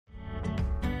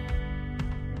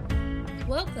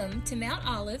Welcome to Mount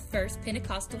Olive First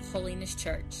Pentecostal Holiness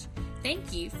Church.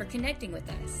 Thank you for connecting with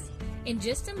us. In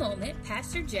just a moment,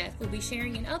 Pastor Jeff will be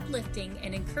sharing an uplifting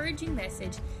and encouraging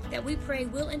message that we pray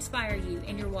will inspire you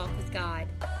in your walk with God.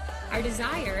 Our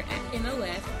desire at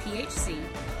MOF PHC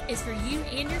is for you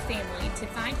and your family to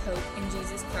find hope in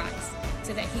Jesus Christ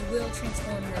so that He will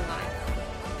transform your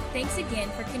life. Thanks again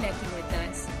for connecting with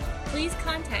us. Please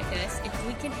contact us if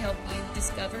we can help you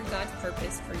discover God's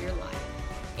purpose for your life.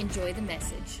 Enjoy the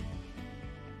message.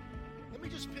 Let me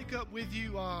just pick up with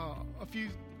you a few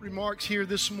remarks here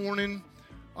this morning,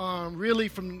 really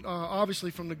from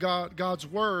obviously from God's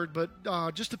Word,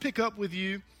 but just to pick up with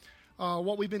you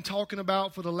what we've been talking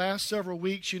about for the last several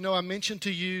weeks. You know, I mentioned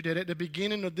to you that at the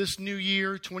beginning of this new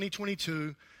year,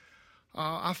 2022,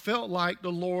 I felt like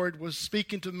the Lord was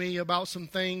speaking to me about some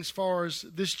things as far as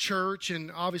this church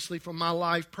and obviously from my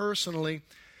life personally.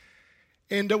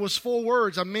 And there was 4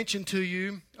 words I mentioned to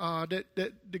you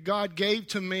that God gave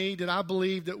to me that I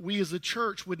believe that we as a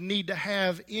church would need to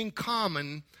have in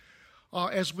common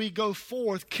as we go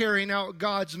forth carrying out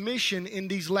God's mission in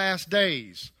these last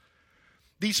days.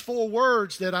 These 4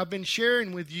 words that I've been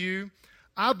sharing with you,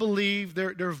 I believe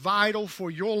they're vital for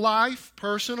your life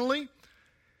personally.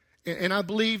 And I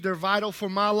believe they're vital for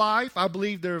my life. I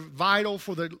believe they're vital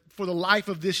for the life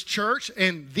of this church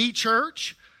and the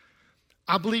church.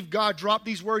 I believe God dropped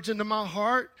these words into my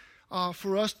heart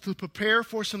for us to prepare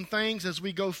for some things as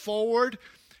we go forward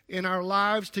in our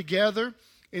lives together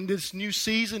in this new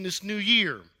season, this new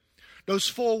year. Those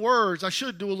 4 words, I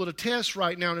should do a little test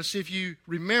right now to see if you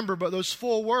remember, but those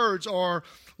 4 words are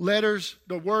letters,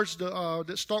 the words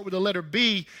that start with the letter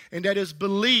B, and that is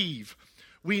believe.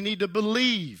 We need to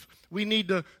believe, we need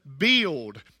to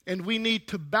build, and we need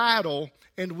to battle,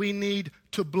 and we need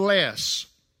to bless.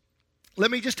 Let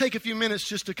me just take a few minutes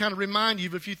just to kind of remind you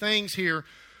of a few things here.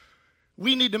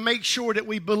 We need to make sure that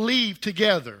we believe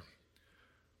together.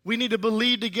 We need to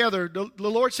believe together. The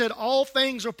Lord said all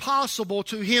things are possible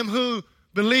to him who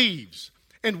believes.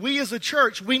 And we as a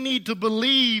church, we need to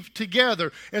believe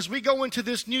together. As we go into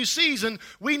this new season,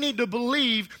 we need to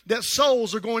believe that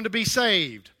souls are going to be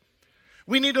saved.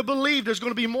 We need to believe there's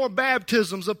going to be more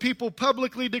baptisms of people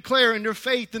publicly declaring their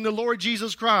faith in the Lord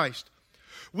Jesus Christ.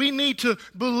 We need to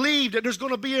believe that there's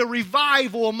going to be a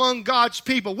revival among God's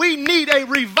people. We need a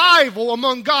revival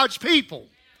among God's people.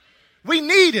 We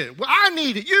need it. I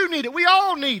need it. You need it. We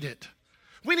all need it.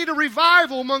 We need a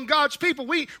revival among God's people.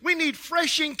 We need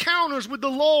fresh encounters with the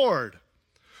Lord.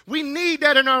 We need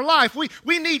that in our life.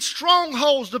 We need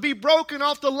strongholds to be broken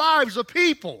off the lives of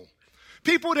people.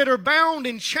 People that are bound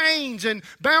in chains and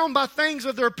bound by things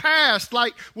of their past,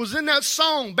 like was in that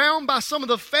song, bound by some of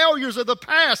the failures of the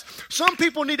past. Some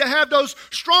people need to have those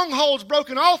strongholds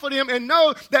broken off of them and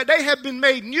know that they have been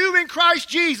made new in Christ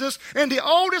Jesus and the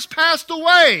old has passed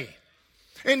away.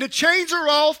 And the chains are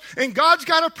off and God's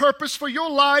got a purpose for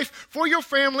your life, for your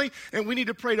family, and we need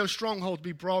to pray those strongholds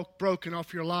be broken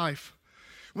off your life.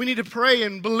 We need to pray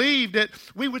and believe that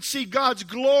we would see God's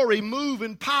glory move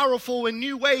in powerful and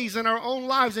new ways in our own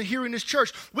lives and here in this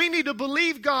church. We need to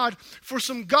believe God for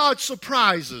some God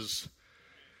surprises.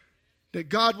 That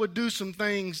God would do some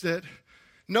things that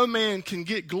no man can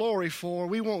get glory for.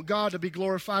 We want God to be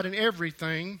glorified in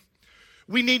everything.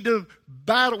 We need to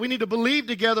battle. We need to believe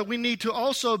together. We need to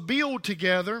also build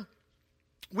together.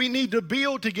 We need to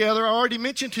build together. I already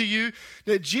mentioned to you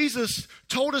that Jesus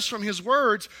told us from his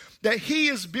words that he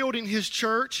is building his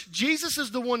church. Jesus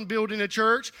is the one building a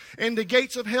church, and the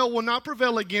gates of hell will not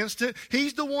prevail against it.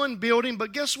 He's the one building,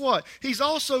 but guess what? He's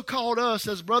also called us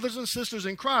as brothers and sisters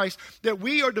in Christ that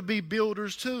we are to be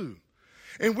builders too.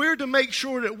 And we're to make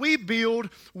sure that we build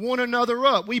one another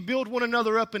up. We build one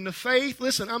another up in the faith.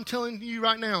 Listen, I'm telling you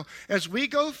right now, as we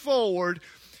go forward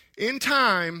in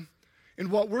time, and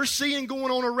what we're seeing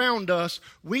going on around us,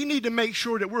 we need to make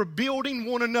sure that we're building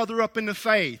one another up in the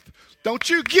faith. Don't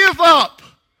you give up.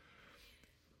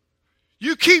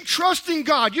 You keep trusting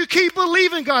God. You keep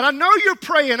believing God. I know you're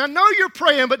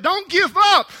praying, but don't give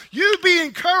up. You be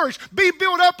encouraged. Be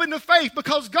built up in the faith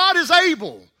because God is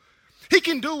able. He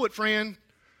can do it, friend.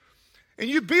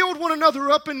 And you build one another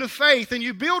up in the faith, and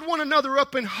you build one another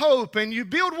up in hope, and you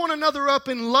build one another up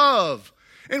in love.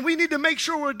 And we need to make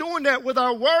sure we're doing that with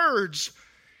our words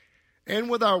and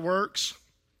with our works.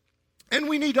 And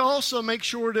we need to also make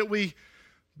sure that we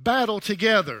battle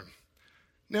together.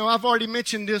 Now, I've already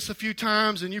mentioned this a few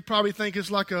times, and you probably think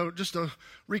it's like just a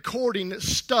recording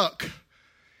that's stuck.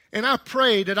 And I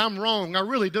pray that I'm wrong. I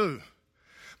really do.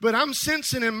 But I'm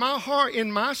sensing in my heart,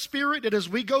 in my spirit, that as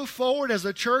we go forward as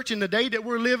a church in the day that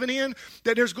we're living in,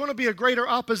 that there's going to be a greater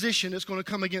opposition that's going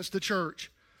to come against the church.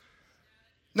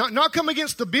 Not come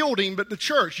against the building, but the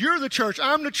church. You're the church.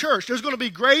 I'm the church. There's going to be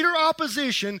greater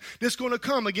opposition that's going to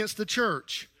come against the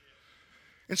church.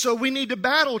 And so we need to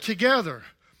battle together.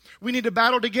 We need to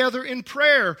battle together in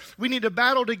prayer. We need to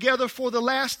battle together for the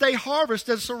last day harvest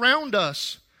that's around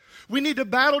us. We need to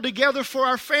battle together for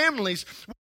our families.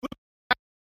 We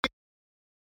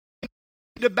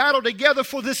need to battle together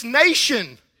for this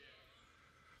nation.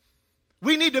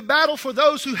 We need to battle for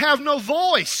those who have no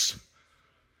voice.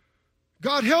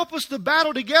 God, help us to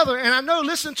battle together. And I know,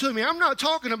 listen to me, I'm not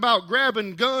talking about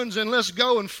grabbing guns and let's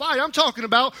go and fight. I'm talking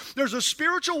about there's a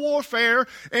spiritual warfare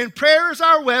and prayer is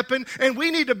our weapon, and we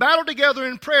need to battle together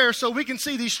in prayer so we can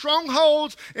see these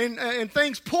strongholds and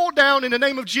things pulled down in the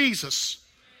name of Jesus.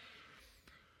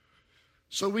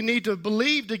 So we need to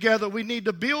believe together. We need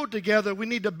to build together. We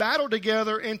need to battle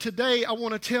together. And today I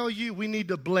want to tell you we need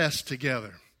to bless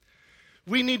together.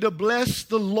 We need to bless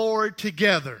the Lord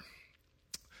together.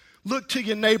 Look to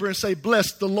your neighbor and say,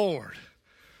 bless the Lord.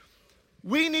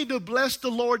 We need to bless the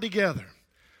Lord together.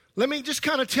 Let me just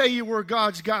kind of tell you where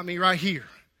God's got me right here.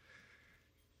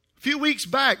 A few weeks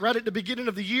back, right at the beginning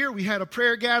of the year, we had a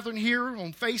prayer gathering here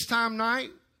on FaceTime night.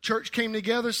 Church came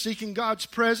together seeking God's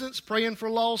presence, praying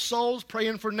for lost souls,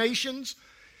 praying for nations.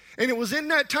 And it was in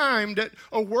that time that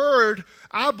a word,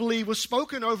 I believe, was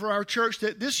spoken over our church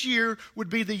that this year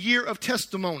would be the year of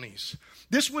testimonies.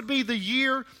 This would be the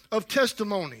year of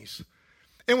testimonies.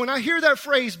 And when I hear that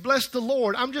phrase, bless the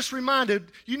Lord, I'm just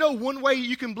reminded, you know, one way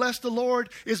you can bless the Lord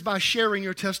is by sharing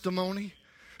your testimony.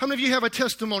 How many of you have a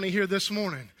testimony here this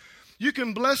morning? You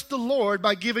can bless the Lord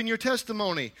by giving your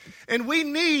testimony. And we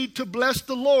need to bless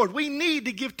the Lord. We need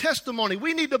to give testimony.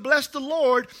 We need to bless the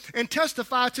Lord and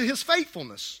testify to His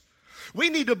faithfulness. We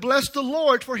need to bless the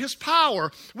Lord for His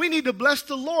power. We need to bless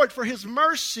the Lord for His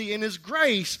mercy and His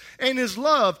grace and His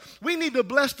love. We need to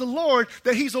bless the Lord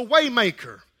that He's a way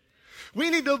maker.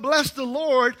 We need to bless the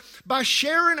Lord by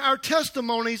sharing our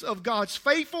testimonies of God's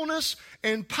faithfulness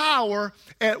and power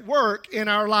at work in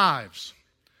our lives.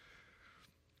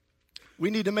 We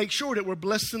need to make sure that we're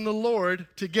blessing the Lord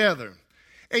together.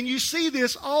 And you see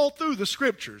this all through the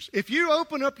Scriptures. If you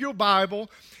open up your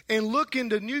Bible and look in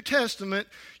the New Testament,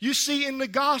 you see in the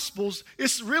Gospels,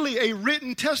 it's really a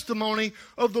written testimony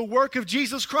of the work of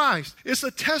Jesus Christ. It's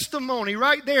a testimony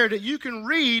right there that you can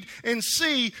read and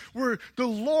see where the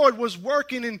Lord was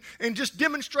working and just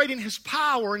demonstrating His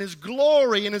power and His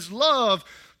glory and His love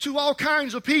to all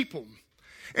kinds of people.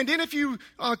 And then if you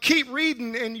keep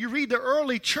reading and you read the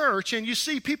early church and you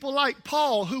see people like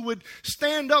Paul who would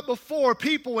stand up before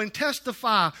people and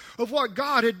testify of what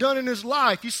God had done in his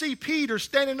life. You see Peter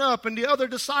standing up and the other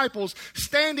disciples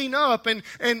standing up and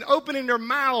opening their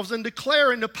mouths and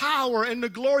declaring the power and the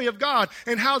glory of God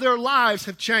and how their lives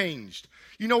have changed.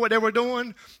 You know what they were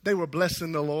doing? They were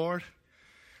blessing the Lord.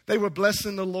 They were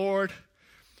blessing the Lord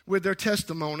with their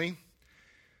testimony.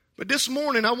 But this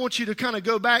morning, I want you to kind of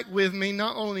go back with me,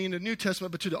 not only in the New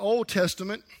Testament, but to the Old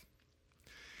Testament.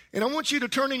 And I want you to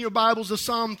turn in your Bibles to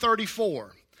Psalm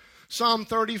 34. Psalm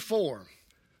 34.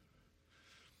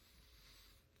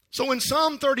 So in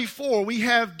Psalm 34, we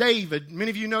have David.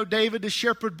 Many of you know David, the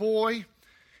shepherd boy.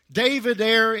 David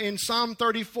there in Psalm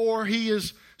 34, he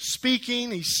is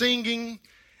speaking, he's singing.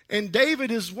 And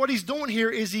David is, what he's doing here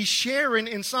is he's sharing,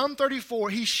 in Psalm 34,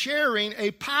 he's sharing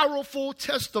a powerful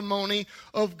testimony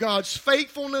of God's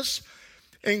faithfulness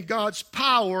and God's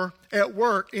power at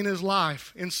work in his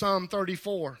life in Psalm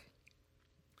 34.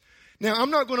 Now, I'm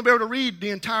not going to be able to read the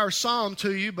entire Psalm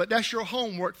to you, but that's your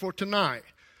homework for tonight.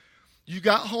 You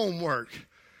got homework.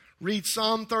 Read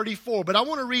Psalm 34. But I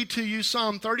want to read to you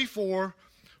Psalm 34,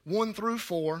 1 through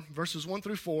 4, verses 1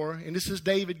 through 4. And this is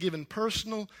David giving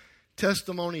personal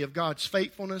testimony of God's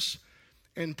faithfulness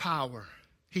and power.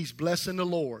 He's blessing the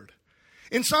Lord.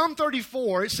 In Psalm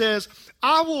 34, it says,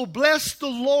 I will bless the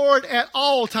Lord at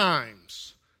all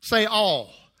times. Say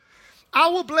all. I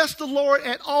will bless the Lord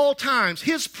at all times.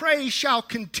 His praise shall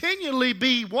continually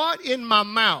be what? In my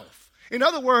mouth. In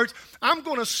other words, I'm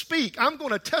going to speak. I'm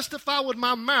going to testify with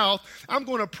my mouth. I'm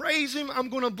going to praise Him. I'm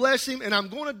going to bless Him. And I'm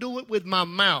going to do it with my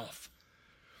mouth.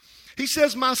 He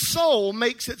says, my soul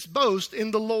makes its boast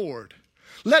in the Lord.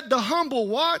 Let the humble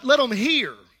what? Let them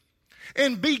hear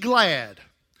and be glad.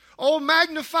 Oh,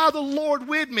 magnify the Lord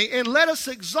with me and let us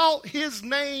exalt His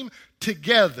name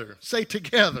together. Say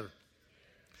together.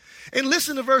 And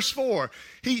listen to verse 4.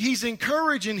 He's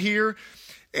encouraging here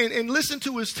and listen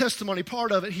to his testimony,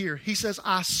 part of it here. He says,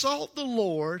 I sought the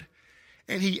Lord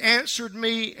and He answered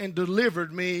me and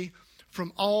delivered me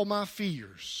from all my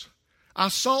fears. I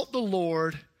sought the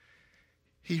Lord.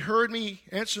 He heard me,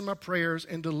 answered my prayers,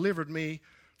 and delivered me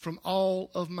from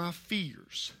all of my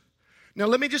fears. Now,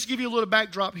 let me just give you a little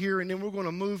backdrop here, and then we're going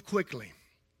to move quickly.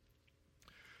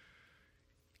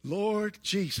 Lord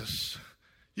Jesus,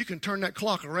 you can turn that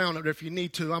clock around up there if you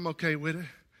need to. I'm okay with it.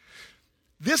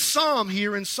 This psalm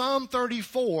here in Psalm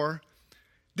 34,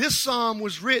 this psalm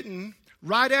was written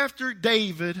right after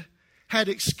David had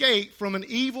escaped from an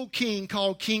evil king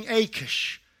called King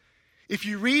Achish. If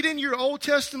you read in your Old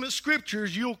Testament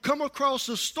scriptures, you'll come across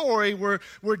a story where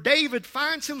David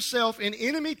finds himself in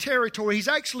enemy territory. He's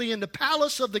actually in the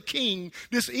palace of the king,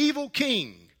 this evil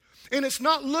king. And it's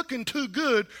not looking too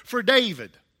good for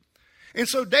David. And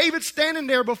so David's standing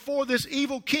there before this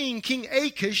evil king, King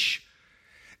Achish.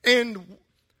 And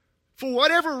for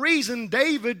whatever reason,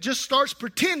 David just starts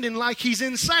pretending like he's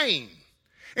insane.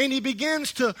 And he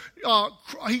begins to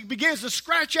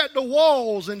scratch at the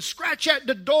walls and scratch at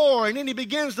the door. And then he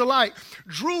begins to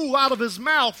drool out of his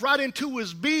mouth right into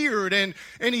his beard. And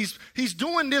he's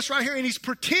doing this right here, and he's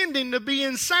pretending to be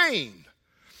insane.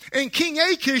 And King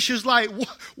Achish is like,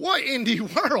 what in the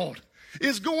world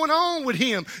is going on with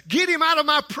him? Get him out of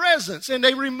my presence. And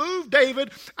they removed David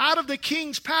out of the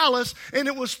king's palace. And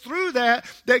it was through that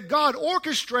God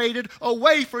orchestrated a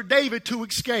way for David to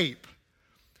escape.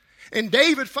 And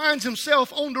David finds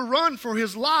himself on the run for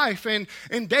his life. And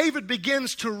David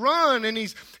begins to run, and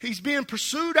he's being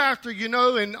pursued after,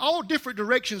 in all different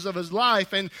directions of his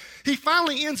life. And he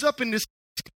finally ends up in this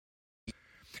cave.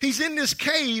 He's in this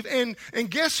cave, and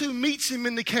guess who meets him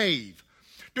in the cave?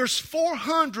 There's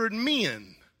 400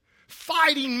 men,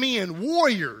 fighting men,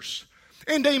 warriors.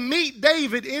 And they meet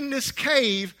David in this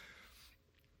cave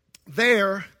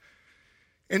there,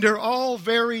 and they're all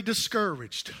very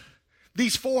discouraged.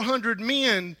 These 400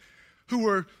 men who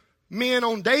were men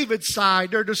on David's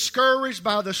side, they're discouraged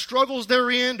by the struggles they're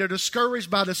in. They're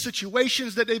discouraged by the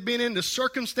situations that they've been in, the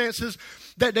circumstances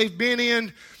that they've been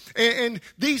in. And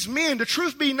these men, the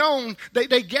truth be known,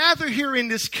 they gather here in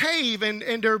this cave,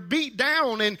 and they're beat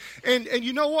down. And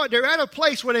you know what? They're at a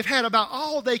place where they've had about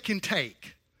all they can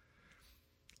take.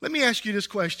 Let me ask you this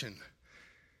question.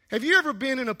 Have you ever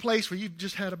been in a place where you've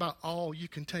just had about all you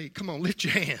can take? Come on, lift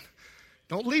your hand.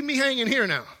 Don't leave me hanging here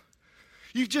now.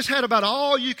 You've just had about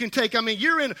all you can take. I mean,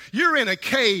 you're in a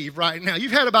cave right now.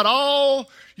 You've had about all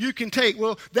you can take.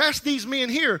 Well, that's these men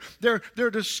here. They're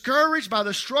discouraged by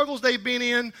the struggles they've been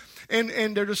in,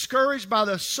 and they're discouraged by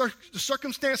the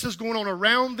circumstances going on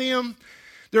around them.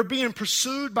 They're being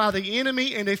pursued by the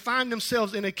enemy, and they find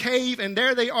themselves in a cave, and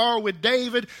there they are with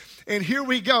David. And here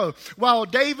we go. While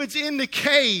David's in the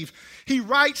cave, he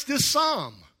writes this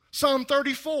psalm. Psalm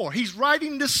 34. He's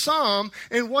writing this psalm,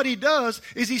 and what he does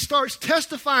is he starts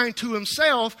testifying to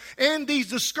himself and these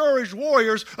discouraged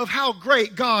warriors of how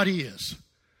great God is.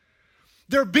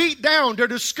 They're beat down. They're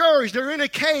discouraged. They're in a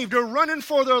cave. They're running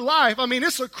for their life. I mean,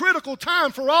 it's a critical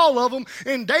time for all of them.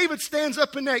 And David stands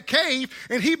up in that cave,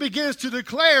 and he begins to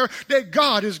declare that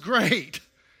God is great.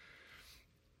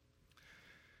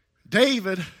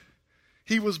 David,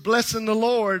 he was blessing the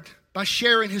Lord by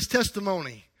sharing his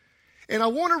testimony. And I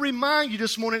want to remind you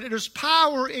this morning that there's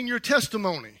power in your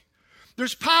testimony.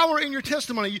 There's power in your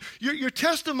testimony. Your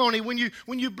testimony, when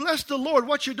you bless the Lord,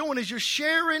 what you're doing is you're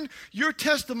sharing your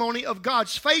testimony of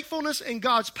God's faithfulness and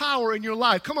God's power in your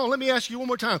life. Come on, let me ask you one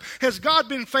more time. Has God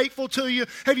been faithful to you?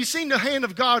 Have you seen the hand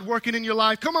of God working in your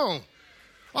life? Come on.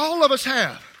 All of us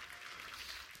have.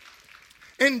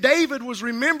 And David was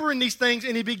remembering these things,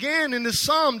 and he began in this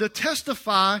psalm to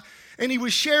testify. And he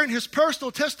was sharing his personal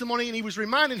testimony, and he was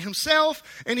reminding himself,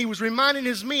 and he was reminding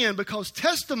his men, because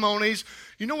testimonies,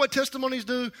 you know what testimonies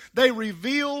do? They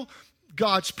reveal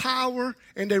God's power,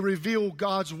 and they reveal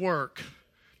God's work.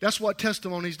 That's what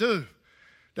testimonies do.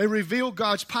 They reveal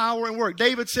God's power and work.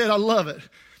 David said, I love it.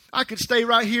 I could stay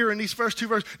right here in these first two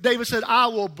verses. David said, I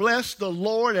will bless the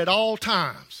Lord at all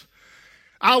times.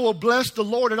 I will bless the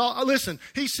Lord at all. Listen,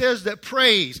 he says that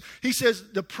praise. He says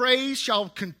the praise shall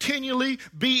continually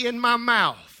be in my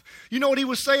mouth. You know what he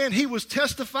was saying? He was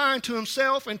testifying to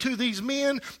himself and to these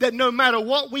men that no matter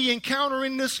what we encounter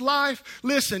in this life,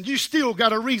 listen, you still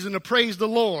got a reason to praise the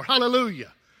Lord.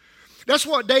 Hallelujah. That's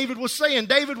what David was saying.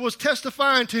 David was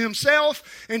testifying to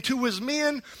himself and to his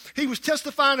men. He was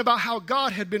testifying about how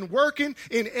God had been working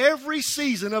in every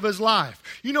season of his life.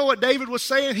 You know what David was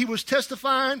saying? He was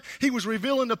testifying. He was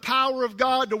revealing the power of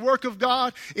God, the work of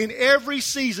God in every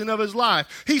season of his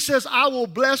life. He says, I will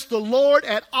bless the Lord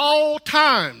at all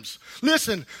times.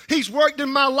 Listen, he's worked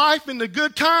in my life in the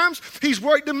good times. He's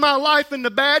worked in my life in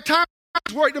the bad times.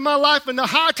 He's worked in my life in the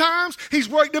high times. He's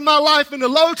worked in my life in the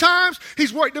low times.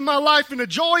 He's worked in my life in the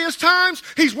joyous times.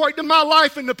 He's worked in my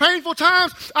life in the painful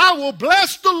times. I will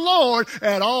bless the Lord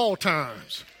at all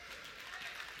times.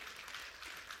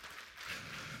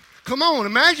 Come on,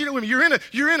 imagine it with me.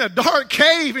 You're in a dark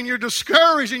cave and you're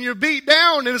discouraged and you're beat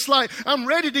down and it's like, I'm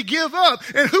ready to give up.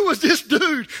 And who is this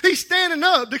dude? He's standing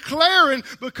up, declaring,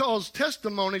 because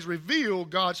testimonies reveal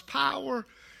God's power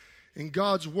and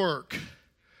God's work.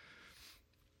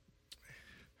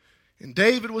 And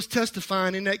David was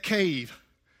testifying in that cave.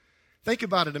 Think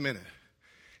about it a minute.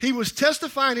 He was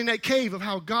testifying in that cave of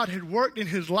how God had worked in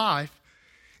his life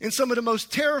in some of the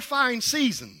most terrifying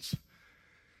seasons.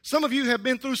 Some of you have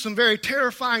been through some very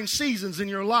terrifying seasons in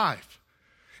your life.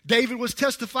 David was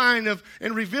testifying of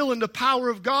and revealing the power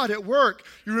of God at work.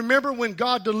 You remember when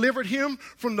God delivered him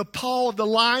from the paw of the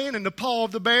lion and the paw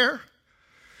of the bear?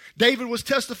 David was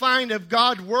testifying of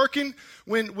God working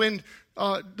when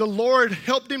the Lord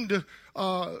helped him to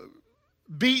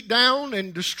beat down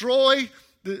and destroy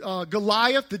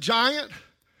Goliath, the giant.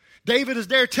 David is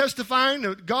there testifying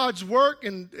of God's work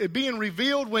and it being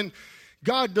revealed when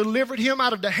God delivered him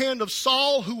out of the hand of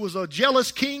Saul, who was a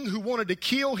jealous king who wanted to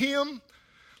kill him.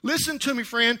 Listen to me,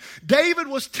 friend. David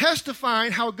was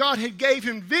testifying how God had gave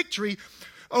him victory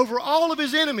over all of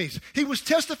his enemies. He was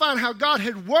testifying how God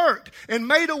had worked and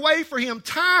made a way for him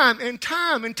time and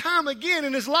time and time again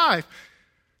in his life.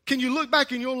 Can you look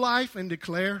back in your life and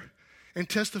declare and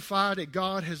testify that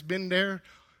God has been there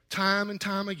time and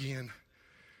time again,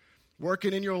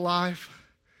 working in your life?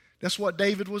 That's what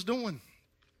David was doing.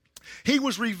 He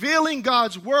was revealing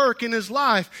God's work in his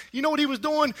life. You know what he was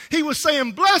doing? He was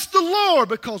saying, bless the Lord,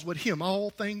 because with him all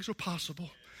things are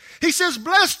possible. He says,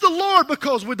 bless the Lord,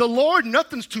 because with the Lord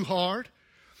nothing's too hard.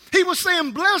 He was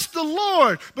saying, bless the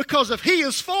Lord, because if he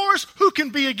is for us, who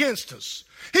can be against us?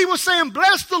 He was saying,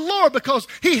 bless the Lord, because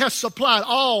he has supplied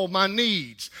all my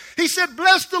needs. He said,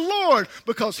 bless the Lord,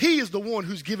 because he is the one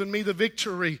who's given me the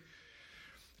victory.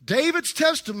 David's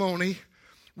testimony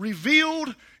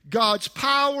revealed God's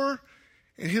power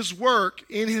and his work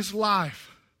in his life.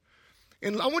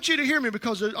 And I want you to hear me,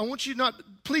 because I want you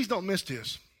please don't miss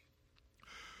this.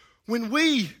 When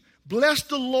we bless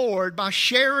the Lord by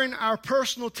sharing our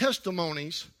personal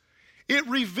testimonies, it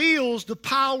reveals the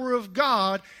power of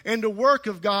God and the work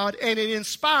of God, and it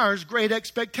inspires great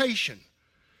expectation.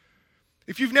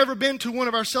 If you've never been to one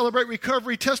of our Celebrate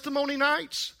Recovery testimony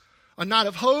nights, a night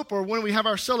of hope, or when we have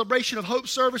our celebration of hope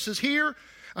services here,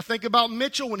 I think about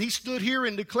Mitchell when he stood here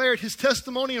and declared his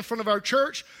testimony in front of our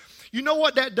church. You know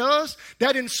what that does?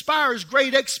 That inspires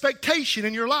great expectation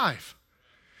in your life.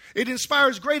 It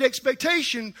inspires great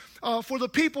expectation for the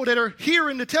people that are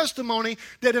hearing the testimony,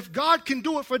 that if God can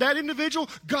do it for that individual,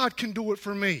 God can do it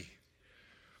for me.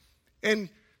 And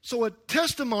so a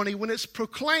testimony, when it's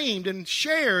proclaimed and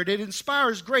shared, it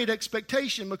inspires great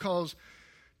expectation, because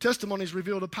testimonies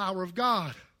reveal the power of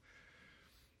God.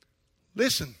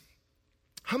 Listen,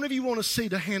 how many of you want to see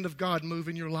the hand of God move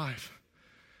in your life?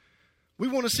 We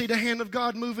want to see the hand of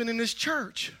God moving in this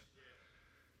church.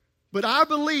 But I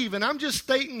believe, and I'm just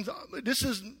stating, this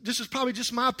is probably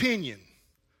just my opinion.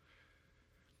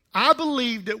 I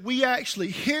believe that we actually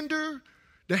hinder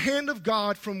the hand of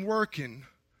God from working.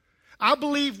 I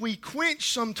believe we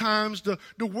quench sometimes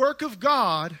the work of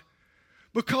God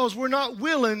because we're not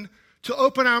willing to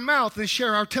open our mouth and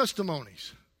share our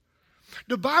testimonies.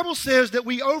 The Bible says that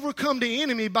we overcome the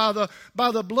enemy by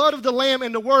the blood of the Lamb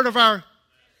and the word of our.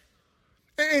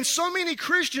 And so many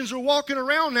Christians are walking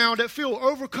around now that feel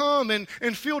overcome and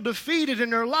feel defeated in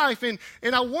their life. And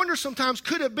I wonder sometimes,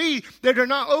 could it be that they're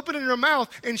not opening their mouth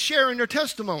and sharing their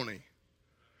testimony?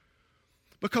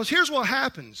 Because here's what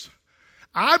happens.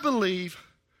 I believe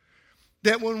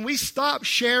that when we stop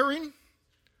sharing,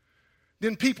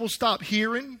 then people stop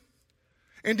hearing.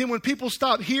 And then when people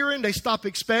stop hearing, they stop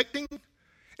expecting.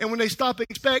 And when they stop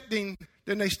expecting,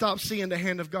 then they stop seeing the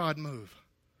hand of God move.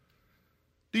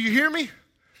 Do you hear me?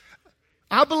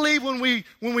 I believe when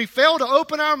we fail to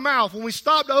open our mouth, when we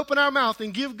stop to open our mouth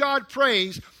and give God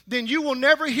praise, then you will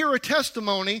never hear a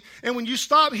testimony. And when you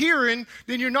stop hearing,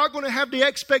 then you're not going to have the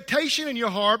expectation in your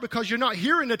heart, because you're not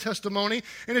hearing the testimony.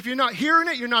 And if you're not hearing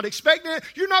it, you're not expecting it,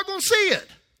 you're not going to see it.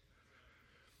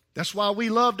 That's why we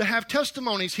love to have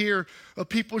testimonies here of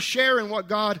people sharing what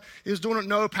God is doing.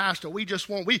 No, Pastor, we just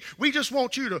want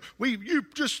you to, you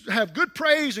just have good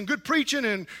praise and good preaching,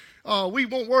 and we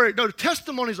won't worry. No, the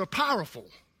testimonies are powerful.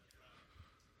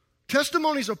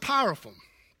 Testimonies are powerful.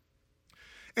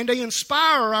 And they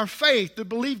inspire our faith to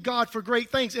believe God for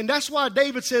great things. And that's why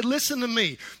David said, listen to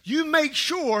me. You make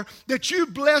sure that you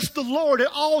bless the Lord at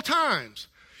all times.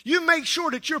 You make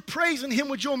sure that you're praising Him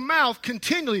with your mouth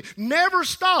continually. Never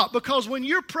stop, because when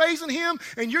you're praising Him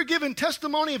and you're giving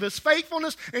testimony of His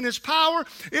faithfulness and His power,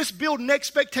 it's building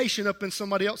expectation up in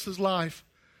somebody else's life.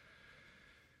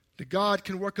 that God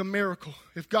can work a miracle.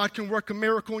 If God can work a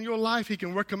miracle in your life, He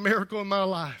can work a miracle in my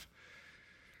life.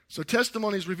 So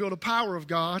testimonies reveal the power of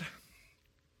God.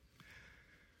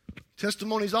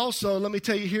 Testimonies also, let me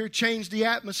tell you here, change the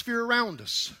atmosphere around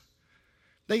us.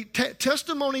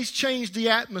 Testimonies change the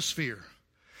atmosphere.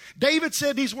 David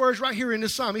said these words right here in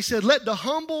this psalm. He said, let the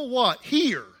humble what?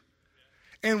 Hear.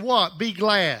 And what? Be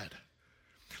glad.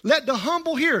 Let the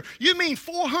humble hear. You mean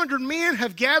 400 men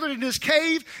have gathered in this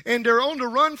cave and they're on the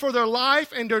run for their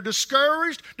life and they're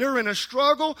discouraged. They're in a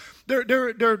struggle.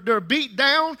 They're beat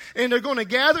down and they're going to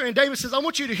gather. And David says, I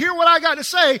want you to hear what I got to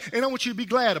say and I want you to be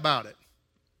glad about it.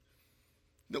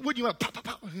 Wouldn't you want pop, pop,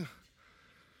 pop?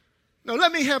 No,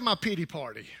 let me have my pity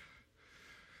party.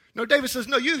 No, David says,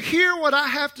 no, you hear what I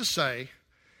have to say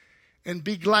and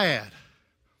be glad.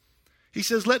 He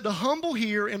says, let the humble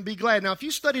hear and be glad. Now, if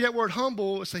you study that word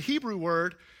humble, it's a Hebrew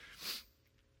word.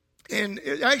 And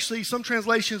actually, some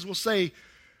translations will say,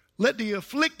 let the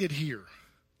afflicted hear.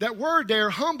 That word there,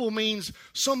 humble, means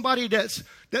somebody that's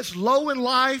low in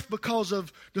life because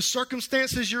of the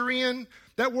circumstances you're in.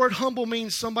 That word humble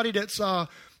means somebody that's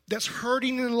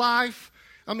hurting in life.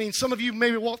 I mean, some of you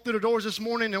maybe walked through the doors this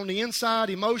morning on the inside,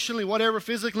 emotionally, whatever,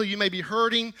 physically, you may be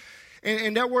hurting.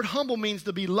 And that word humble means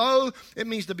to be low. It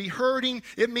means to be hurting.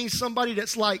 It means somebody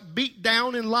that's like beat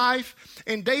down in life.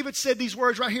 And David said these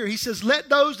words right here. He says, let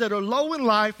those that are low in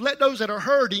life, let those that are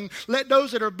hurting, let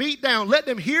those that are beat down, let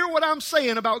them hear what I'm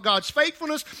saying about God's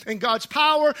faithfulness and God's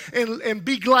power and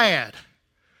be glad.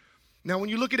 Now, when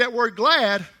you look at that word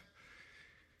glad,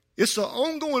 it's an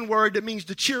ongoing word that means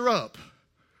to cheer up.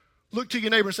 Look to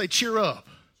your neighbor and say, cheer up.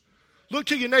 Look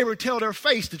to your neighbor and tell their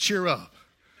face to cheer up.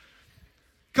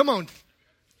 Come on.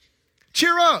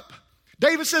 Cheer up.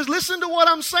 David says, listen to what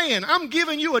I'm saying. I'm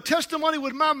giving you a testimony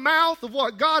with my mouth of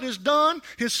what God has done,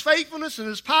 His faithfulness and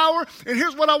His power. And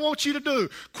here's what I want you to do.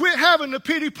 Quit having the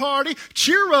pity party.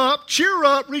 Cheer up,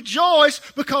 rejoice,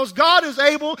 because God is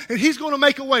able and He's going to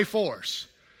make a way for us.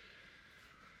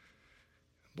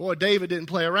 Boy, David didn't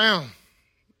play around.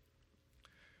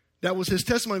 That was his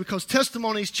testimony, because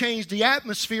testimonies change the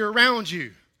atmosphere around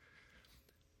you.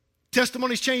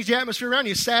 Testimonies change the atmosphere around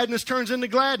you. Sadness turns into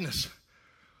gladness.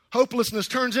 Hopelessness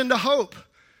turns into hope.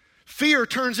 Fear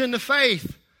turns into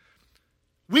faith.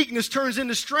 Weakness turns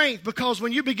into strength, because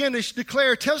when you begin to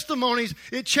declare testimonies,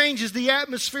 it changes the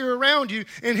atmosphere around you.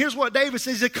 And here's what David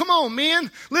says. He said, come on, men.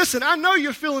 Listen, I know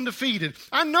you're feeling defeated.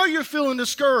 I know you're feeling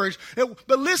discouraged.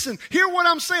 But listen, hear what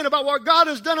I'm saying about what God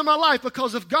has done in my life,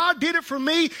 because if God did it for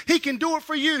me, He can do it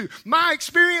for you. My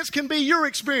experience can be your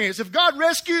experience. If God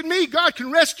rescued me, God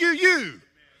can rescue you.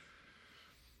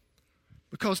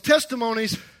 Because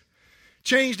testimonies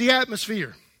change the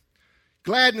atmosphere.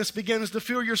 Gladness begins to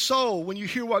fill your soul when you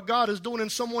hear what God is doing in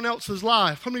someone else's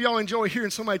life. How many of y'all enjoy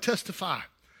hearing somebody testify?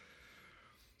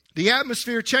 The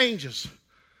atmosphere changes.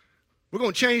 We're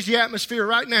going to change the atmosphere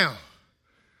right now.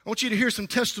 I want you to hear some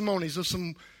testimonies of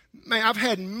some, man, I've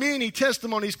had many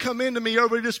testimonies come into me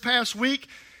over this past week.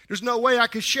 There's no way I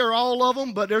could share all of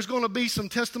them, but there's going to be some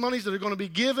testimonies that are going to be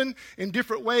given in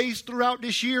different ways throughout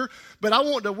this year. But I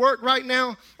want to work right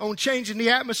now on changing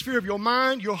the atmosphere of your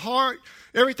mind, your heart,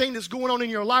 everything that's going on in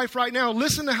your life right now.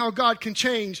 Listen to how God can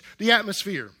change the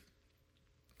atmosphere.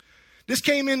 This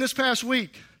came in this past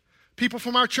week. People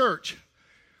from our church.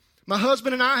 My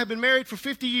husband and I have been married for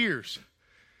 50 years.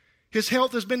 His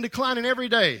health has been declining every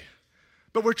day.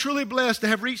 But we're truly blessed to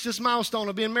have reached this milestone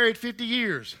of being married 50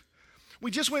 years. We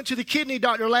just went to the kidney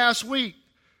doctor last week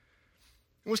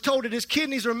and was told that his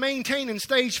kidneys are maintaining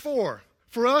stage 4.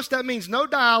 For us, that means no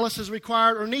dialysis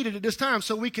required or needed at this time.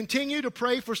 So we continue to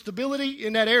pray for stability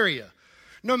in that area.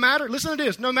 No matter, listen to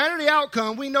this, no matter the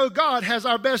outcome, we know God has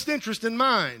our best interest in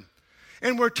mind.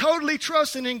 And we're totally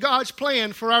trusting in God's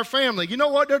plan for our family. You know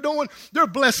what they're doing? They're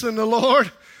blessing the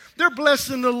Lord. They're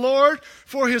blessing the Lord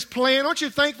for His plan. Aren't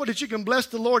you thankful that you can bless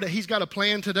the Lord that He's got a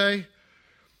plan today?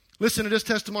 Listen to this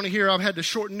testimony here. I've had to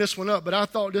shorten this one up, but I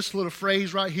thought this little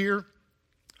phrase right here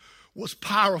was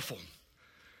powerful.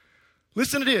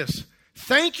 Listen to this.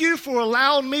 Thank you for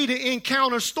allowing me to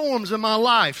encounter storms in my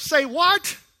life. Say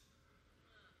what?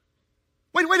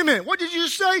 Wait a minute. What did you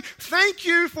say? Thank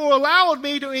you for allowing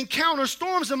me to encounter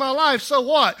storms in my life. So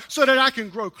what? So that I can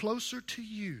grow closer to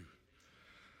you.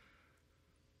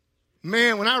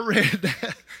 Man, when I read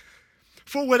that,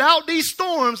 for without these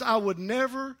storms, I would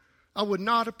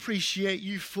not appreciate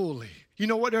you fully. You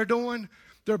know what they're doing?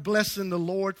 They're blessing the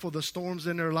Lord for the storms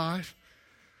in their life.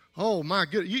 Oh, my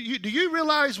goodness. Do you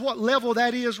realize what level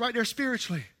that is right there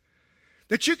spiritually?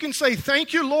 That you can say,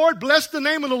 thank you, Lord, bless the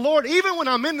name of the Lord, even when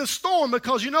I'm in the storm,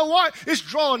 because you know what? It's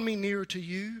drawing me nearer to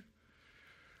you.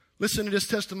 Listen to this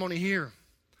testimony here.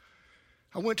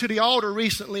 I went to the altar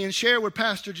recently and shared with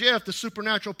Pastor Jeff the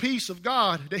supernatural peace of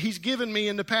God that he's given me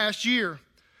in the past year.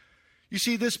 You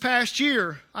see, this past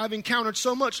year, I've encountered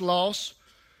so much loss.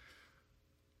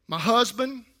 My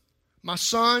husband, my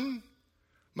son,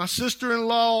 my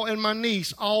sister-in-law, and my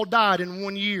niece all died in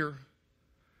 1 year.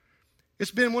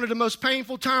 It's been one of the most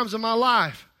painful times of my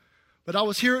life. But I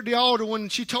was here at the altar when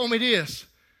she told me this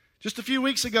just a few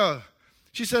weeks ago.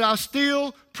 She said, I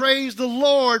still praise the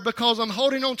Lord because I'm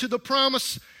holding on to the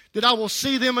promise that I will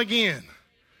see them again.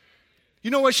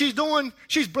 You know what she's doing?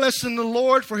 She's blessing the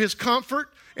Lord for His comfort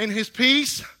and His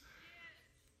peace.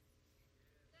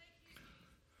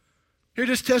 Here's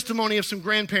this testimony of some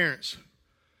grandparents.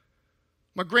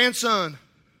 My grandson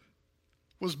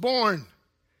was born.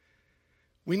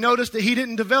 We noticed that he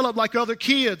didn't develop like other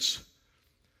kids.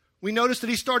 We noticed that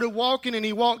he started walking and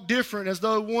he walked different as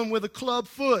though one with a club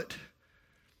foot.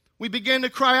 We began to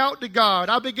cry out to God.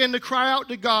 I began to cry out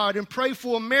to God and pray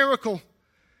for a miracle.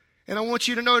 And I want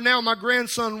you to know now my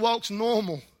grandson walks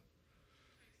normal.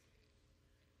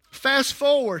 Fast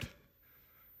forward.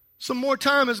 Some more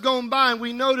time has gone by and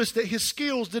we noticed that his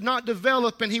skills did not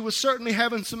develop and he was certainly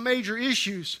having some major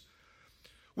issues.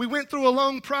 We went through a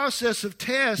long process of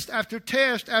test after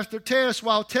test after test.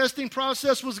 While testing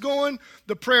process was going,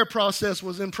 the prayer process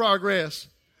was in progress.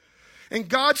 And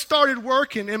God started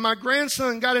working, and my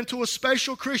grandson got into a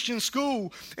special Christian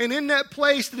school. And in that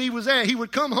place that he was at, he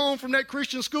would come home from that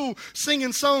Christian school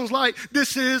singing songs like,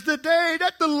 this is the day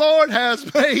that the Lord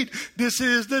has made. This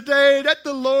is the day that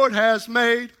the Lord has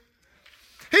made.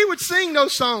 He would sing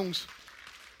those songs.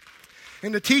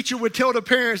 And the teacher would tell the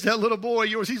parents, that little boy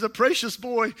yours, he's a precious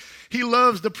boy. He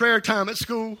loves the prayer time at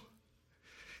school.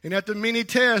 And at the mini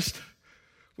test,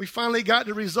 we finally got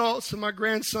the results, and my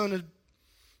grandson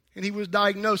and he was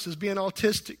diagnosed as being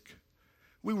autistic.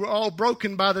 We were all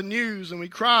broken by the news, and we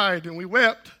cried and we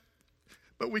wept.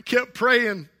 But we kept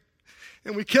praying,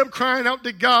 and we kept crying out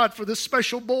to God for this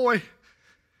special boy.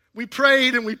 We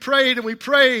prayed and we prayed and we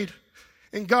prayed.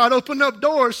 And God opened up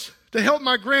doors to help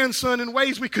my grandson in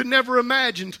ways we could never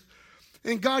imagine.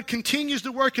 And God continues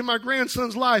to work in my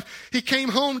grandson's life. He came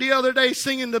home the other day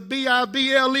singing the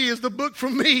Bible is the book for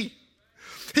me.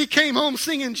 He came home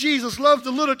singing Jesus loves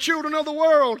the little children of the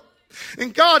world.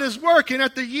 And God is working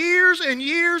at the years and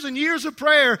years and years of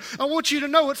prayer. I want you to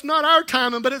know it's not our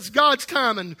timing, but it's God's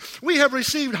timing. We have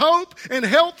received hope and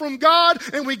help from God,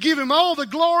 and we give Him all the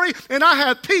glory, and I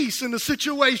have peace in the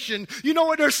situation. You know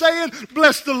what they're saying?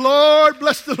 Bless the Lord,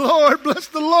 bless the Lord, bless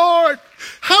the Lord.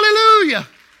 Hallelujah.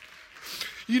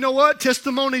 You know what?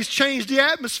 Testimonies change the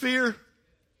atmosphere.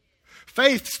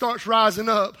 Faith starts rising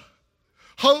up.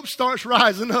 Hope starts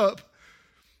rising up.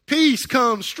 Peace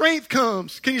comes. Strength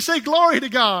comes. Can you say glory to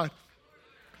God?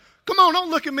 Come on, don't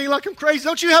look at me like I'm crazy.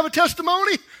 Don't you have a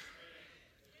testimony?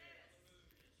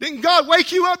 Didn't God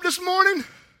wake you up this morning?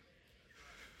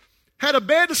 Had a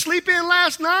bed to sleep in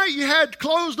last night. You had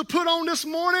clothes to put on this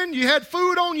morning. You had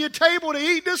food on your table to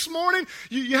eat this morning.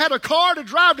 You had a car to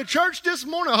drive to church this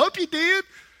morning. I hope you did.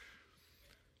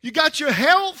 You got your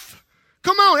health.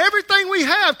 Come on, everything we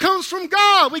have comes from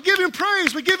God. We give Him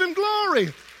praise. We give Him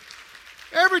glory.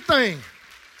 Everything.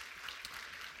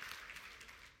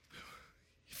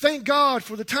 Thank God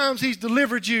for the times He's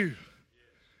delivered you,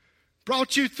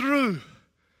 brought you through,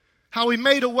 how He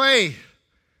made a way,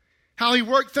 how He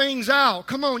worked things out.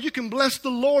 Come on, you can bless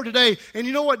the Lord today. And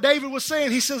you know what David was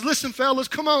saying? He says, listen, fellas,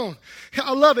 come on.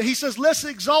 I love it. He says, let's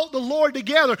exalt the Lord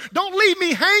together. Don't leave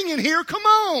me hanging here. Come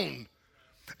on.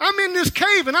 I'm in this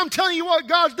cave and I'm telling you what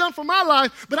God's done for my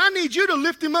life, but I need you to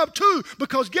lift Him up too,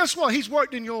 because guess what? He's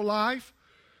worked in your life.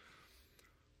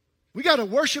 We got to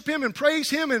worship Him and praise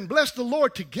Him and bless the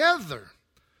Lord together.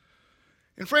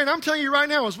 And friend, I'm telling you right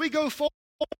now, as we go forward,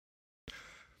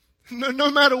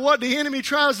 no matter what the enemy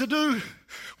tries to do,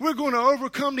 we're going to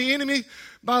overcome the enemy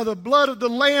by the blood of the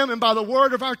Lamb and by the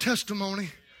word of our testimony.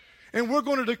 And we're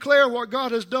going to declare what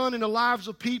God has done in the lives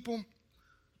of people.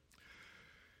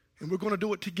 And we're going to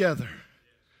do it together.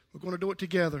 We're going to do it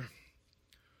together.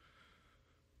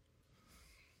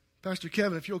 Pastor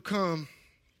Kevin, if you'll come,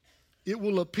 it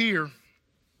will appear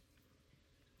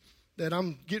that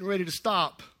I'm getting ready to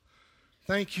stop.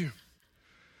 Thank you.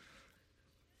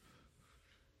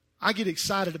 I get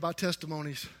excited about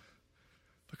testimonies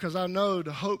because I know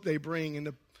the hope they bring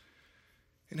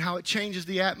and how it changes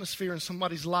the atmosphere in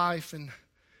somebody's life. And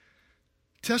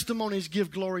testimonies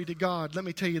give glory to God. Let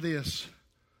me tell you this.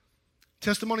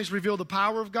 Testimonies reveal the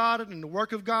power of God and the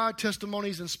work of God.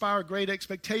 Testimonies inspire great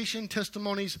expectation.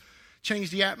 Testimonies change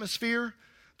the atmosphere.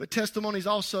 But testimonies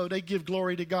also, they give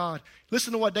glory to God.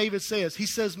 Listen to what David says. He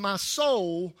says, my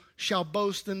soul shall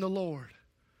boast in the Lord.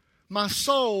 my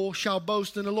soul shall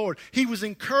boast in the Lord. He was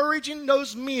encouraging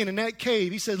those men in that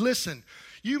cave. He said, listen,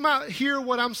 you might hear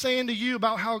what I'm saying to you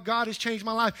about how God has changed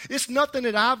my life. It's nothing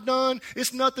that I've done.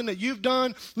 It's nothing that you've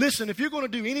done. Listen, if you're going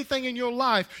to do anything in your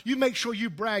life, you make sure you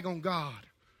brag on God.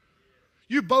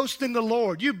 You boast in the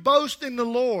Lord. You boast in the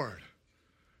Lord.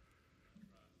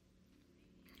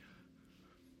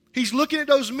 He's looking at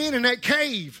those men in that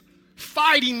cave,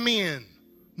 fighting men,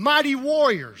 mighty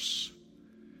warriors.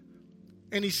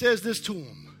 And he says this to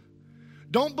them.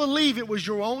 Don't believe it was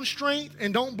your own strength,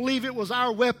 and don't believe it was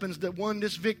our weapons that won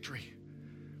this victory.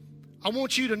 I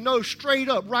want you to know straight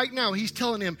up right now, he's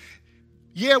telling them,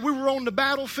 yeah, we were on the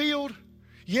battlefield.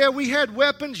 Yeah, we had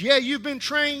weapons. Yeah, you've been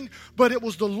trained. But it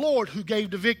was the Lord who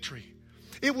gave the victory.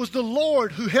 It was the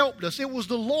Lord who helped us. It was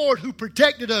the Lord who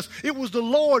protected us. It was the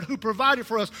Lord who provided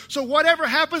for us. So whatever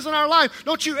happens in our life,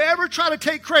 don't you ever try to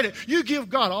take credit. You give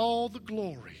God all the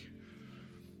glory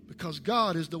because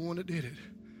God is the one that did it.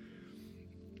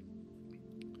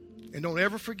 And don't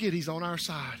ever forget He's on our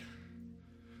side.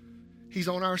 He's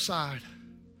on our side.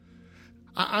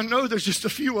 I know there's just a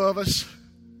few of us.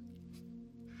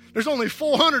 There's only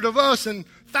 400 of us and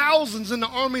thousands in the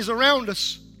armies around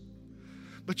us.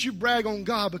 But you brag on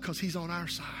God because He's on our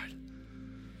side.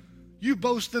 You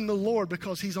boast in the Lord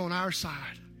because He's on our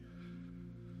side.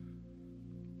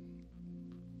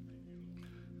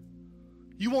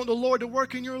 You want the Lord to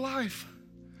work in your life?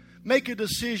 Make a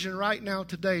decision right now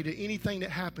today that anything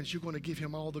that happens, you're going to give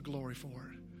Him all the glory for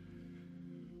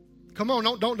it. Come on,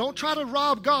 don't try to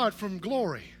rob God from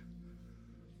glory.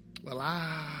 Well,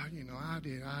 I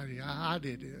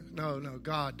did it. No,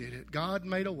 God did it. God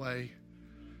made a way.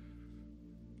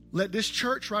 Let this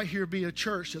church right here be a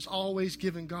church that's always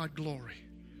giving God glory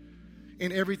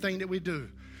in everything that we do.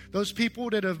 Those people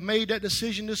that have made that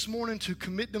decision this morning to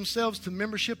commit themselves to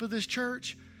membership of this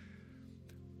church,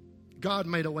 God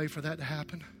made a way for that to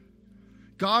happen.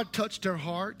 God touched their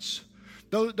hearts.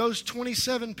 Those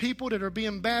 27 people that are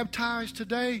being baptized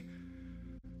today,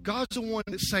 God's the one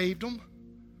that saved them.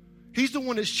 He's the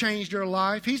one that's changed their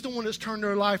life. He's the one that's turned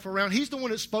their life around. He's the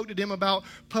one that spoke to them about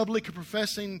publicly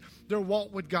professing their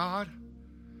walk with God.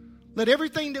 Let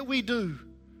everything that we do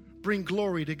bring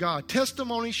glory to God.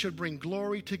 Testimony should bring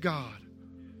glory to God.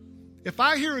 If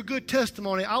I hear a good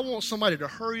testimony, I want somebody to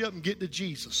hurry up and get to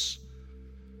Jesus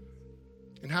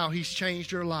and how He's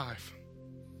changed their life.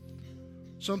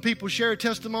 Some people share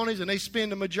testimonies and they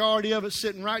spend the majority of it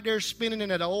sitting right there spinning in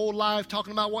that old life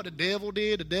talking about what the devil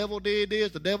did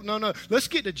this, the devil. No. Let's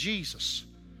get to Jesus.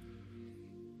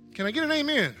 Can I get an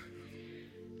amen?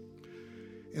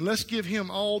 And let's give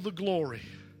Him all the glory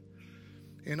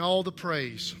and all the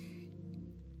praise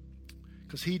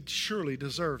because He surely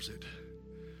deserves it.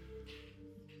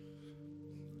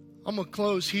 I'm going to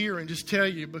close here and just tell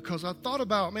you because I thought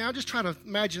about, I just try to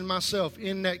imagine myself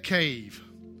in that cave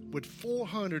with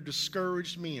 400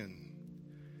 discouraged men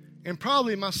and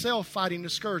probably myself fighting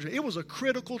discouragement. It was a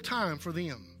critical time for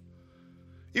them.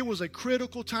 It was a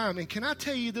critical time. And can I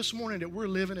tell you this morning that we're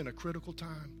living in a critical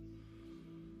time?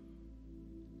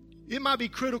 It might be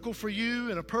critical for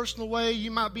you in a personal way.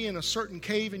 You might be in a certain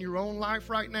cave in your own life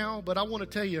right now. But I want to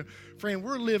tell you, friend,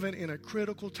 we're living in a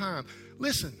critical time.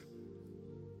 Listen,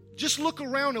 just look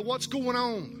around at what's going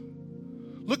on.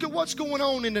 Look at what's going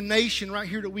on in the nation right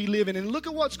here that we live in. And look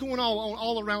at what's going on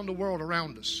all around the world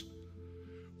around us.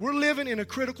 We're living in a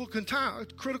critical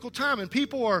time. And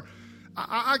people are,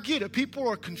 I get it. People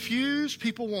are confused.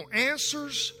 People want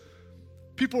answers.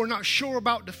 People are not sure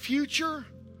about the future.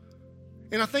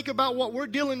 And I think about what we're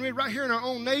dealing with right here in our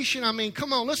own nation.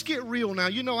 Come on, let's get real now.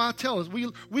 You know, I tell us,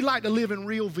 we like to live in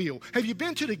Realville. Have you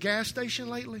been to the gas station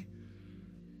lately?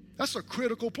 That's a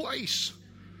critical place.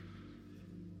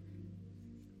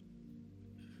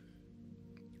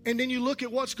 And then you look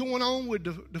at what's going on with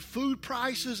the food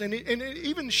prices and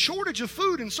even shortage of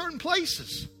food in certain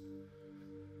places.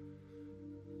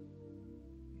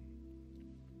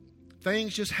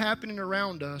 Things just happening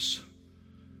around us.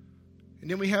 And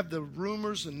then we have the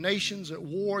rumors and nations at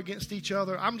war against each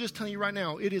other. I'm just telling you right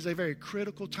now, it is a very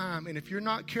critical time. And if you're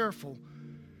not careful,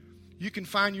 you can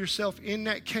find yourself in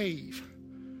that cave,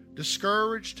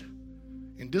 discouraged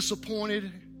and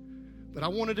disappointed. But I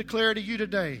want to declare to you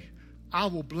today, I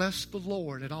will bless the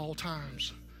Lord at all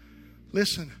times.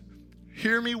 Listen,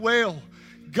 hear me well.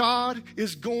 God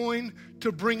is going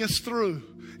to bring us through.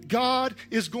 God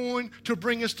is going to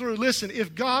bring us through. Listen,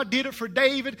 if God did it for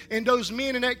David and those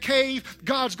men in that cave,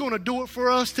 God's going to do it for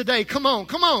us today. Come on.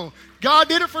 God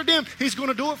did it for them. He's going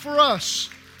to do it for us.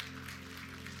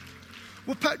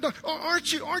 Well,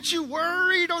 aren't you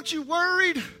worried? Aren't you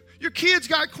worried? Your kids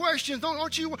got questions,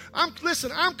 aren't you? I'm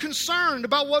concerned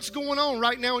about what's going on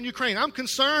right now in Ukraine. I'm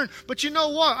concerned, but you know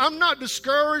what? I'm not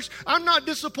discouraged. I'm not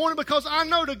disappointed because I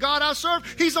know the God I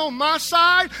serve, He's on my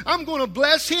side. I'm going to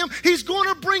bless Him. He's going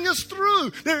to bring us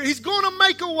through. He's going to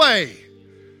make a way.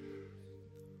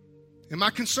 Am I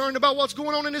concerned about what's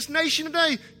going on in this nation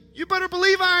today? You better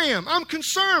believe I am. I'm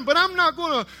concerned, but I'm not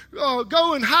going to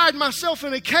go and hide myself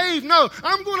in a cave. No,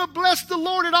 I'm going to bless the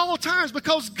Lord at all times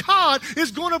because God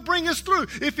is going to bring us through.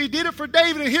 If He did it for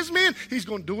David and his men, He's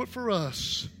going to do it for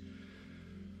us.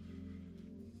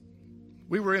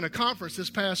 We were in a conference this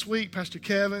past week, Pastor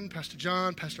Kevin, Pastor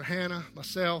John, Pastor Hannah,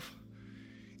 myself,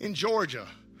 in Georgia.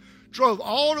 Drove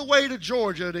all the way to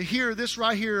Georgia to hear this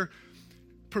right here.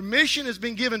 Permission has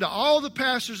been given to all the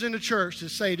pastors in the church to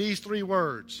say these 3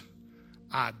 words: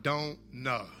 I don't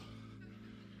know.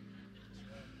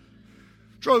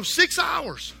 Drove 6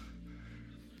 hours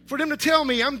for them to tell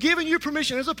me, I'm giving you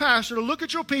permission as a pastor to look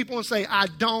at your people and say, I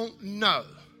don't know.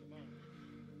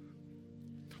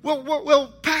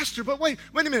 Well, Pastor, but wait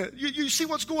a minute. You see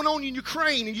what's going on in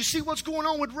Ukraine, and you see what's going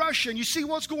on with Russia, and you see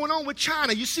what's going on with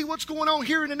China. You see what's going on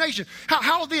here in the nation.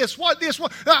 How this, what this,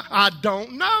 what? I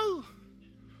don't know.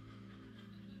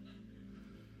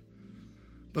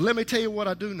 But let me tell you what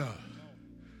I do know.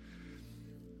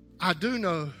 I do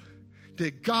know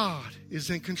that God is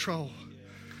in control.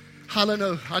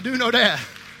 Hallelujah. I do know that.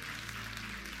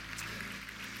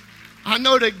 I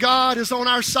know that God is on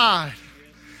our side.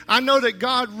 I know that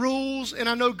God rules, and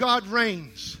I know God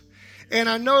reigns. And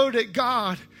I know that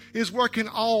God is working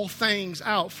all things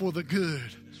out for the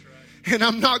good. And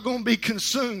I'm not going to be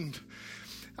consumed.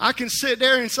 I can sit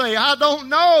there and say, I don't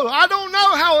know. I don't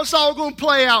know how it's all going to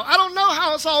play out. I don't know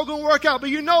how it's all going to work out. But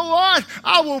you know what?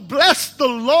 I will bless the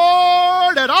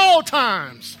Lord at all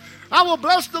times. I will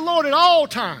bless the Lord at all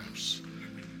times.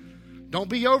 Don't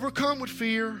be overcome with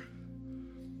fear.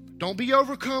 Don't be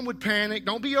overcome with panic.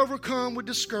 Don't be overcome with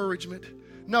discouragement.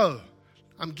 No,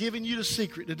 I'm giving you the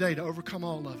secret today to overcome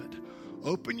all of it.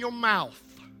 Open your mouth.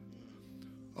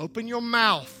 Open your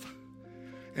mouth.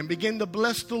 And begin to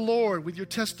bless the Lord with your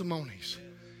testimonies.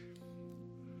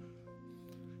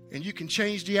 And you can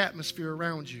change the atmosphere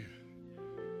around you.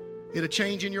 It'll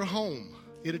change in your home.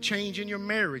 It'll change in your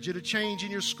marriage. It'll change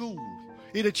in your school.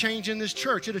 It'll change in this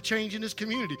church. It'll change in this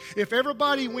community. If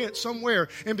everybody went somewhere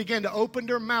and began to open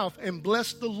their mouth and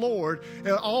bless the Lord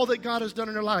and all that God has done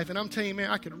in their life. And I'm telling you, man,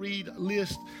 I could read a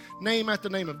list, name after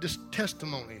name of just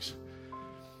testimonies.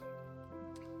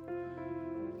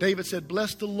 David said,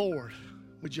 bless the Lord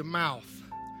with your mouth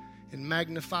and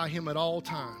magnify Him at all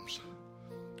times.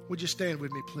 Would you stand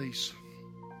with me, please?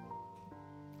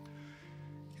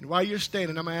 And while you're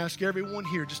standing, I'm going to ask everyone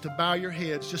here just to bow your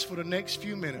heads just for the next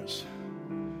few minutes.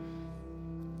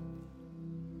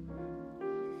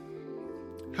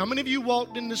 How many of you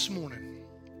walked in this morning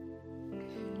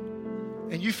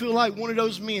and you feel like one of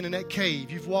those men in that cave?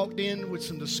 You've walked in with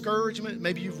some discouragement.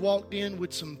 Maybe you've walked in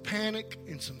with some panic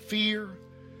and some fear.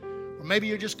 Or maybe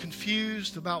you're just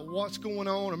confused about what's going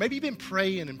on. Or maybe you've been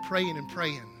praying and praying and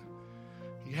praying.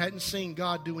 You hadn't seen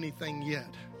God do anything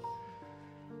yet.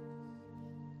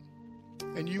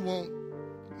 And you want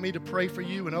me to pray for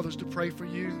you and others to pray for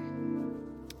you.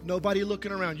 Nobody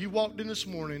looking around. You walked in this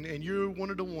morning and you're one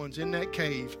of the ones in that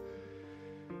cave.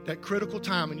 That critical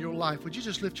time in your life. Would you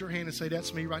just lift your hand and say,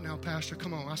 that's me right now, Pastor?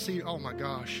 Come on. I see you. Oh my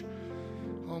gosh.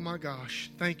 Oh my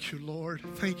gosh. Thank you, Lord.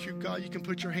 Thank you, God. You can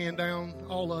put your hand down,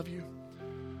 all of you.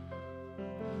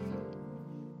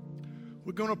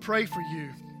 We're going to pray for you.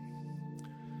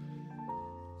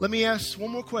 Let me ask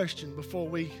one more question before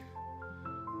we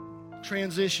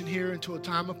transition here into a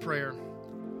time of prayer.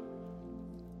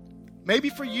 Maybe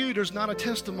for you there's not a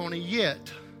testimony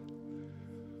yet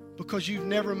because you've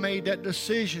never made that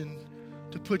decision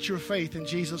to put your faith in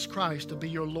Jesus Christ to be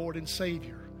your Lord and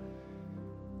Savior.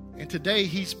 And today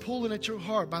He's pulling at your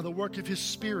heart by the work of His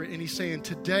Spirit, and He's saying,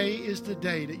 today is the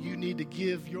day that you need to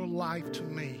give your life to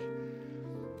me.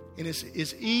 And it's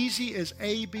as easy as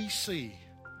ABC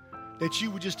that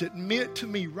you would just admit to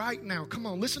me right now. Come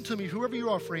on, listen to me, whoever you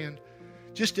are, friend.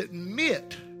 Just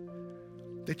admit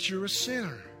that you're a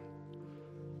sinner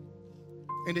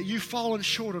and that you've fallen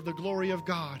short of the glory of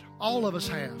God. All of us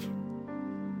have.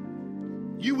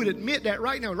 You would admit that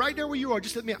right now, right there where you are.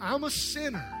 Just admit, I'm a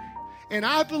sinner. And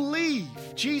I believe,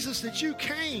 Jesus, that you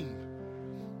came,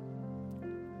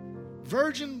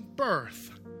 virgin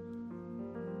birth,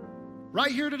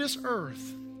 right here to this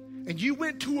earth, and you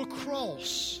went to a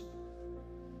cross,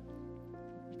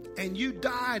 and you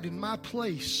died in my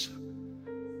place.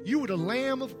 You were the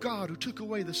Lamb of God who took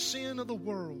away the sin of the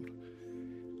world.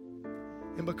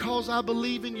 And because I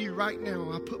believe in you right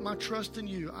now, I put my trust in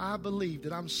you. I believe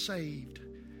that I'm saved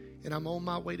and I'm on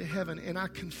my way to heaven. And I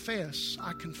confess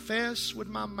with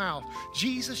my mouth,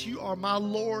 Jesus, you are my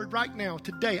Lord right now.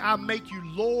 Today, I make you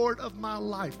Lord of my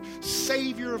life,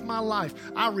 Savior of my life.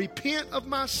 I repent of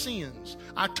my sins.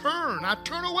 I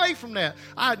turn away from that.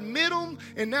 I admit them,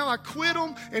 and now I quit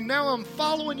them, and now I'm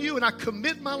following you, and I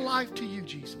commit my life to you,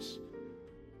 Jesus.